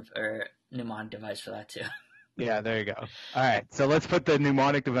acronym or mnemonic device for that too. Yeah, there you go. All right. So let's put the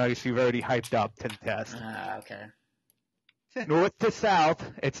mnemonic device you've already hyped up to the test. Okay. North to south,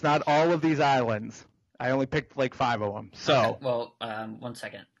 it's not all of these islands. I only picked like 5 of them. So. Okay. Well, 1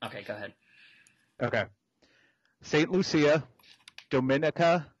 second. Okay, go ahead. Okay. St. Lucia,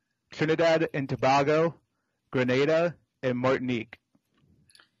 Dominica, Trinidad and Tobago, Grenada, and Martinique.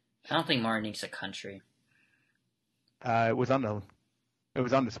 I don't think Martinique's a country. It was on the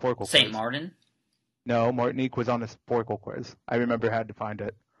Sporkle quiz. St. Martin? No, Martinique was on the Sporkle quiz. I remember how to find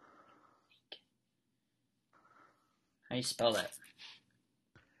it. How do you spell that?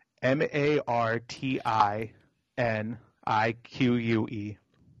 Martinique.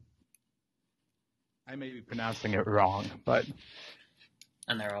 I may be pronouncing it wrong, but...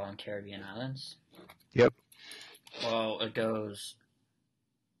 And they're all in Caribbean islands? Yep. Well, it goes...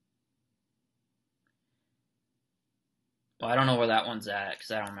 Well, I don't know where that one's at, because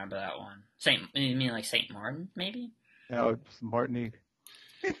I don't remember that one. You mean like St. Martin, maybe? No, it's Martinique.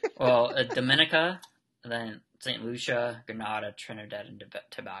 Well, Dominica, then St. Lucia, Grenada, Trinidad, and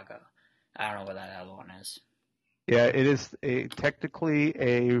Tobago. I don't know where that other one is. Yeah, it is technically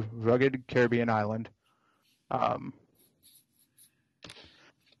a rugged Caribbean island.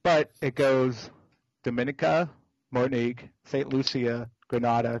 But it goes Dominica, Martinique, St. Lucia,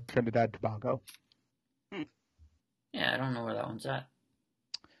 Grenada, Trinidad, Tobago. Yeah, I don't know where that one's at.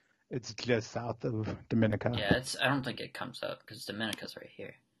 It's just south of Dominica. Yeah, I don't think it comes up because Dominica's right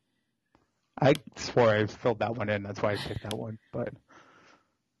here. I swore I filled that one in. That's why I picked that one. But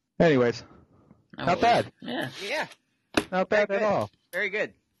anyways, No not worries. bad. Yeah, Yeah, Not very bad at good. all. Very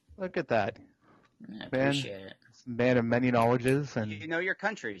good. Look at that. I Man. appreciate it. Man of many knowledges, You and know your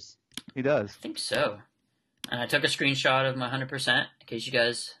countries. he does. I think so. And I took a screenshot of my 100% in case you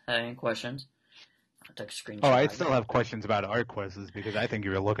guys had any questions. I took a screenshot. Oh, I of still it. have questions about our quizzes because I think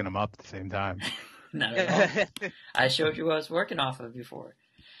you were looking them up at the same time. Not at all. I showed you what I was working off of before.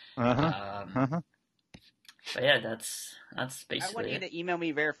 Uh-huh. But yeah, that's I basically want you it. to email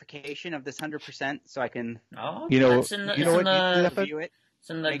me verification of this 100% so I can Oh, You know- it's in the, you it's know in what you the, did? review it. it's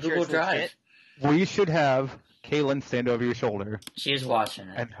in the Make sure Google it's Drive. legit. We should have Kaylin stand over your shoulder She's watching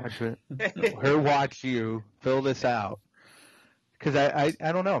it. and have her watch you fill this out. Because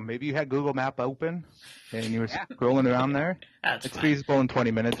I don't know, maybe you had Google Map open and you were Yeah. scrolling around there. That's It's fine. feasible in 20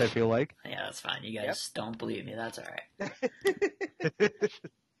 minutes, I feel like. Yeah, that's fine. You guys don't believe me. That's all right.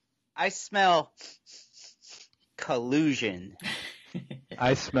 I smell collusion.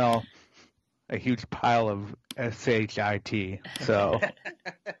 I smell a huge pile of SHIT. So,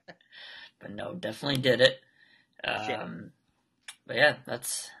 But no, definitely did it. Shit. But yeah,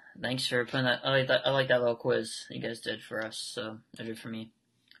 thanks for putting that. I like that little quiz you guys did for us. So it did for me.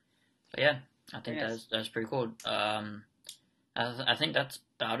 But yeah, I think Yes. that's pretty cool. I think that's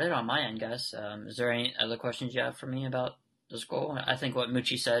about it on my end, guys. Is there any other questions you have for me about this goal? I think what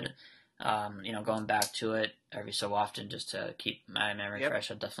Moochie said, going back to it every so often just to keep my memory Yep.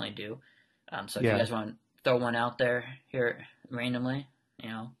 fresh, I definitely do. So if Yeah. you guys want to throw one out there here randomly,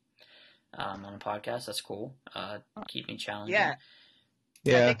 on a podcast, that's cool. Keep me challenging. Yeah.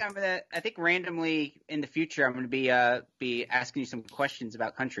 yeah. I think randomly in the future I'm gonna be asking you some questions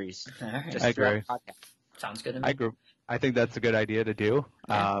about countries. All right. Just I throughout agree. the podcast. Sounds good to me. I think that's a good idea to do.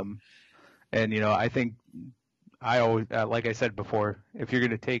 Yeah. And I think I always, like I said before, if you're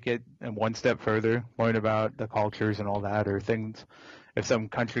going to take it one step further, learn about the cultures and all that, or things, if some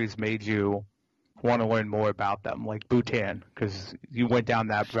countries made you want to learn more about them, like Bhutan, because you went down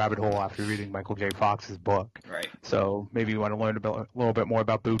that rabbit hole after reading Michael J. Fox's book. Right. So maybe you want to learn a little bit more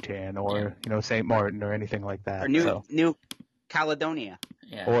about Bhutan, or St. Martin, or anything like that. Or New So, New Caledonia.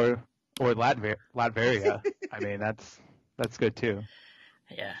 Yeah. or Latveria. I mean, that's good too.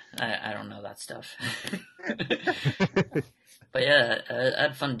 Yeah. I don't know that stuff. But yeah, I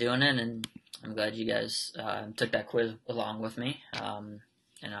had fun doing it, and I'm glad you guys took that quiz along with me.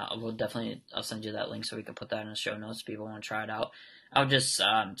 And I'll send you that link so we can put that in the show notes if people want to try it out. I would just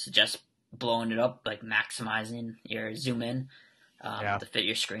suggest blowing it up, like maximizing your zoom in to fit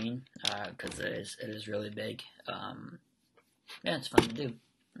your screen, because it is really big. Yeah, it's fun to do,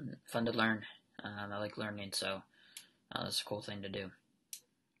 fun to learn. I like learning, so that's a cool thing to do.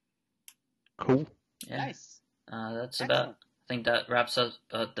 Cool. Yeah. Nice. That's Excellent. about. I think that wraps up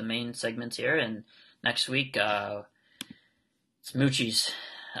the main segments here, and next week it's Moochie's.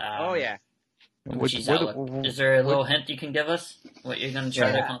 Oh yeah. Moochie's outlook. Is there a little hint you can give us what you're going to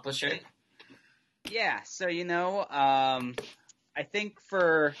try to Yeah. accomplish here? Yeah. So I think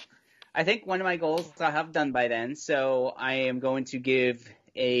one of my goals I'll have done by then. So I am going to give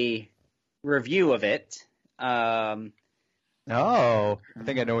a review of it. Oh, I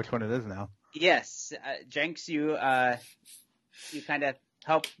think I know which one it is now. Yes, Jenks, you kind of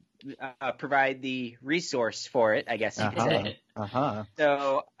help provide the resource for it, I guess you could say.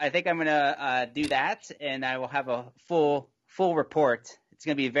 So I think I'm gonna do that, and I will have a full report. It's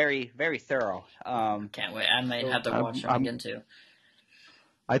gonna be very, very thorough. Can't wait. I might have to watch them again too.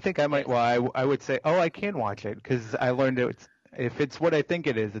 I think I might. Well, I would say, I can watch it because I learned if it's what I think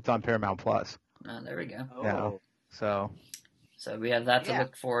it is, it's on Paramount Plus. Oh, there we go. Oh. Yeah. So we have that to Yeah.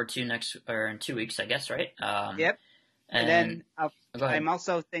 look forward to in 2 weeks, I guess, right? Yep. And then go ahead. I'm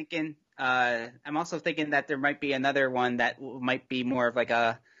also thinking that there might be another one that might be more of like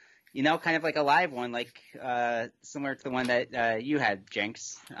a, kind of like a live one, like similar to the one that you had,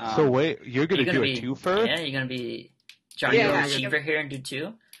 Jenks. So wait, you're gonna do a be twofer? Yeah, you're gonna be Johnny Receiver here and do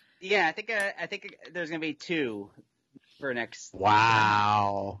two. Yeah, I think there's gonna be two for next.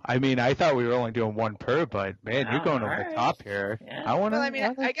 Wow. I mean, I thought we were only doing one per, but man, you're going over the top here. Yeah. I want to. Well, I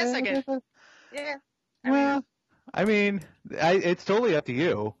mean, I guess I can. Yeah. It's totally up to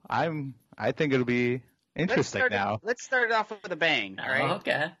you. I think it'll be interesting now. Let's start it off with a bang. All right.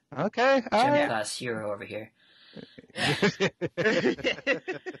 Okay. Okay. All Gym right. class hero over here. Yeah.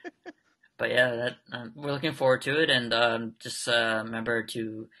 But yeah, that we're looking forward to it, and just remember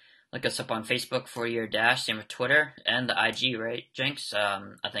to look us up on Facebook for your dash, same with Twitter and the IG, right, Jinx?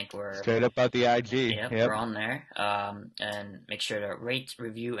 I think we're straight up out the IG. Yep, we're on there. And make sure to rate,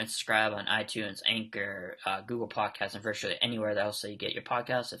 review, and subscribe on iTunes, Anchor, Google Podcasts, and virtually anywhere else that you get your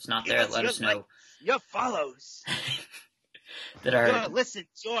podcasts. If it's not there, let us know. Your follows. Your listen,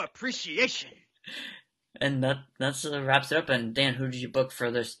 your appreciation. And that's wraps it up. And Dan, who did you book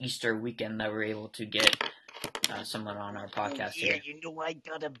for this Easter weekend that we're able to get someone on our podcast here? You know I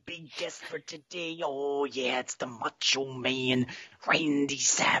got a big guest for today. Oh yeah, it's the Macho Man, Randy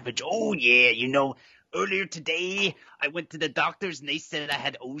Savage. Oh yeah, earlier today I went to the doctors and they said I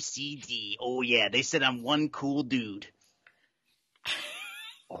had OCD. Oh yeah, they said I'm one cool dude.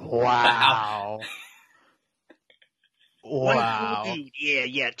 Wow. Wow. One cool dude.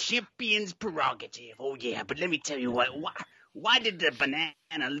 Yeah. Champion's prerogative. Oh yeah, but let me tell you what. Why did the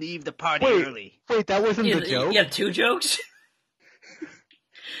banana leave the party early? Wait, that wasn't the joke? You have two jokes?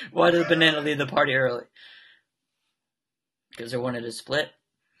 Why did the banana leave the party early? Because they wanted to split?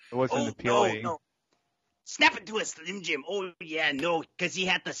 It wasn't appealing. No. Snap it to a Slim Jim. Oh, yeah, no, because he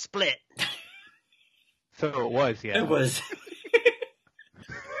had to split. So it was, yeah. It was.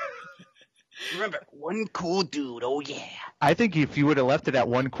 Remember, one cool dude. Oh, yeah. I think if you would have left it at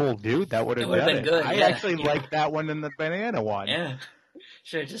one cool dude, that would have been good. I actually liked that one in the banana one. Yeah.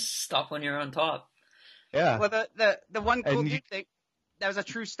 Should have just stopped when you're on top. Yeah. Well, the one cool dude thing, that was a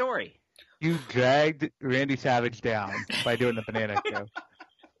true story. You dragged Randy Savage down by doing the banana joke.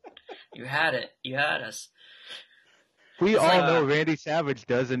 You had it. You had us. We all know Randy Savage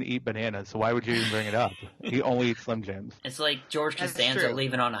doesn't eat bananas, so why would you even bring it up? He only eats Slim Jims. It's like George Costanza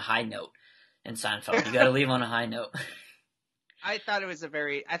leaving on a high note in Seinfeld. You got to leave on a high note. I thought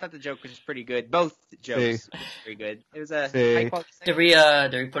the joke was pretty good. Both jokes were pretty good. It was a high quality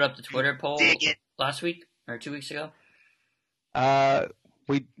segment. Did we put up the Twitter poll last week or 2 weeks ago? I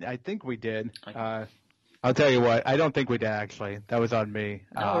think we did. I'll tell you what, I don't think we did actually. That was on me.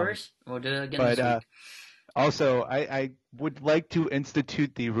 No worries. We'll do it again this week. Also, I would like to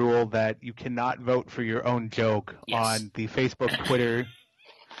institute the rule that you cannot vote for your own joke on the Facebook, Twitter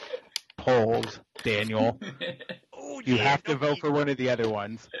polls, Daniel. You have to vote for one of the other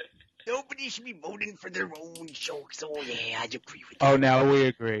ones. Nobody should be voting for their own jokes. Oh, yeah, I agree with you. Oh, now we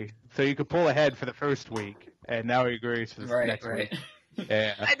agree. So you could pull ahead for the first week, and now we agree for the next week.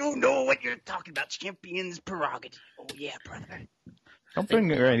 Yeah. I don't know what you're talking about. Champion's prerogative. Oh, yeah, brother. Don't bring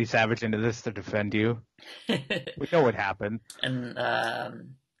Randy Savage into this to defend you. We know what happened. And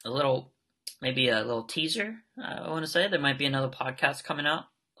maybe a little teaser, I want to say. There might be another podcast coming out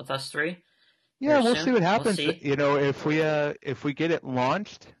with us three. Yeah, we'll see what happens. We'll see. If we get it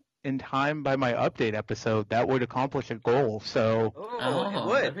launched in time by my update episode, that would accomplish a goal. So it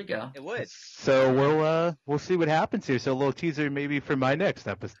would. There we go. It would. So we'll see what happens here. So a little teaser maybe for my next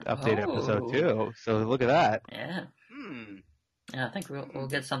update episode too. So look at that. Yeah. Yeah, I think we'll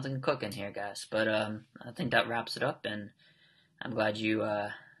get something cooking here, guys. But I think that wraps it up, and I'm glad you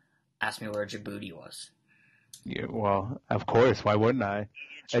asked me where Djibouti was. Yeah, well, of course. Why wouldn't I?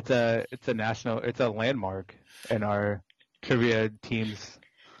 It's a landmark in our trivia teams.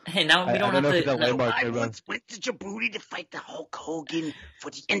 Hey, now we don't have to. I once went to Djibouti to fight the Hulk Hogan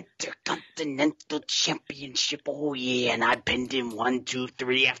for the Intercontinental Championship. Oh yeah, and I pinned him 1, 2,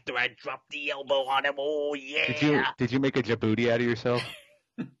 3 after I dropped the elbow on him. Oh yeah. Did you make a Djibouti out of yourself?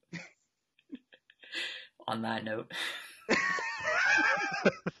 On that note.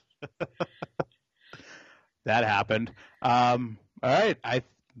 That happened. All right.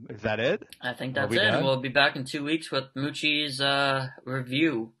 Is that it? I think that's it. Done? We'll be back in 2 weeks with Moochie's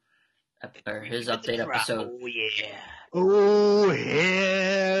review, or his update episode. Oh, yeah. Oh,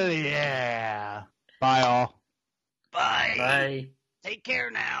 hell yeah. Bye, all. Bye. Bye. Take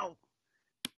care now.